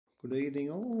Good evening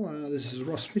all, this is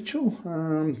Ross Mitchell,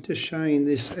 just showing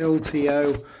this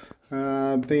LTO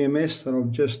BMS that I've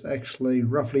just actually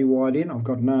roughly wired in. I've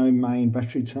got no main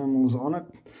battery terminals on it,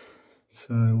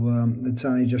 so it's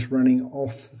only just running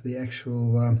off the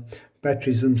actual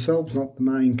batteries themselves, not the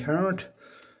main current.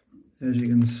 As you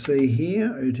can see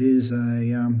here, it is a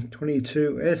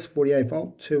 22S 48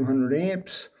 volt 200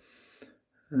 amps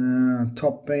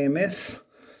TOPBMS,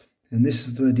 and this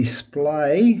is the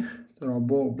display that I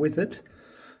bought with it.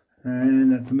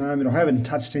 And at the moment I haven't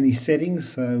touched any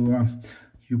settings, so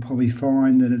you'll probably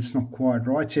find that it's not quite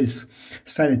right. It says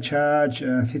state of charge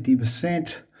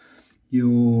 50%,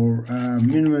 your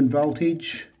minimum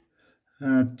voltage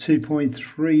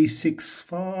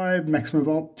 2.365, maximum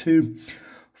volt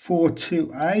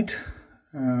 2428.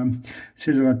 It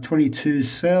says I've got 22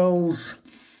 cells.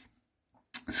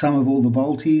 Sum of all the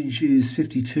voltage is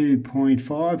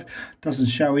 52.5. Doesn't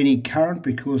show any current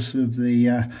because of the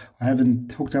I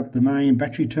haven't hooked up the main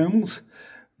battery terminals.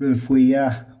 But if we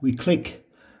click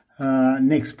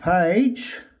next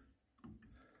page,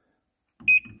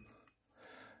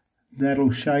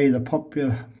 that'll show you the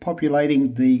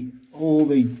populating all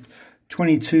the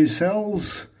 22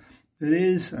 cells. It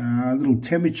is a little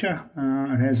temperature.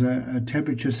 It has a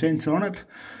temperature sensor on it,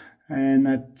 and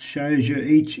that shows you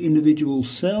each individual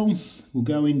cell. We'll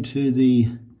go into the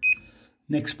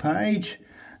next page,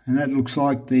 and that looks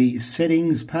like the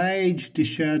settings page.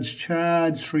 Discharge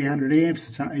charge 300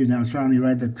 amps, even though it's only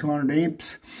rated at 200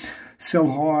 amps.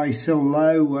 Cell high, cell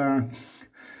low,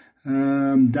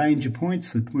 danger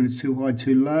points, when it's too high,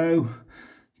 too low.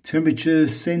 Temperature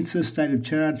sensor, state of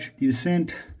charge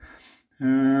 50%.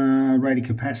 Rated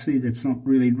capacity, that's not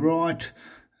really right.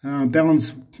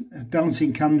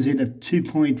 Balancing comes in at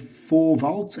 2.4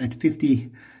 volts at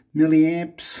 50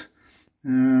 milliamps.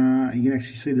 You can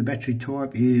actually see the battery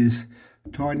type is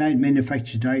Titanate,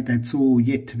 manufacture date, that's all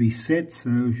yet to be set.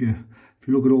 So if you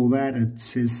look at all that, it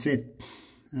says set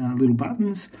little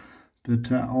buttons,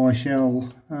 but I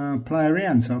shall play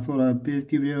around. So I thought I'd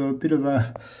give you a bit of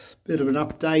an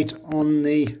update on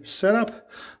the setup.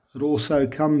 It also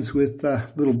comes with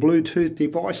a little Bluetooth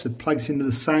device that plugs into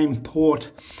the same port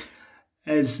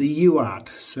as the UART.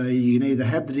 So you can either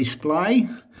have the display,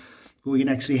 or you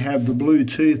can actually have the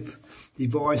Bluetooth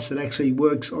device that actually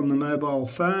works on the mobile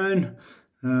phone.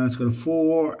 It's got a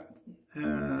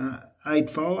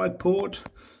 485 port,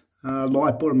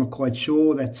 light port, I'm not quite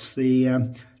sure. That's the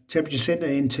temperature sensor,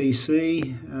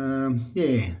 NTC.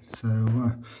 Yeah,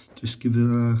 so just give it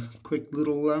a quick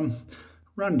little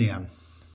rundown.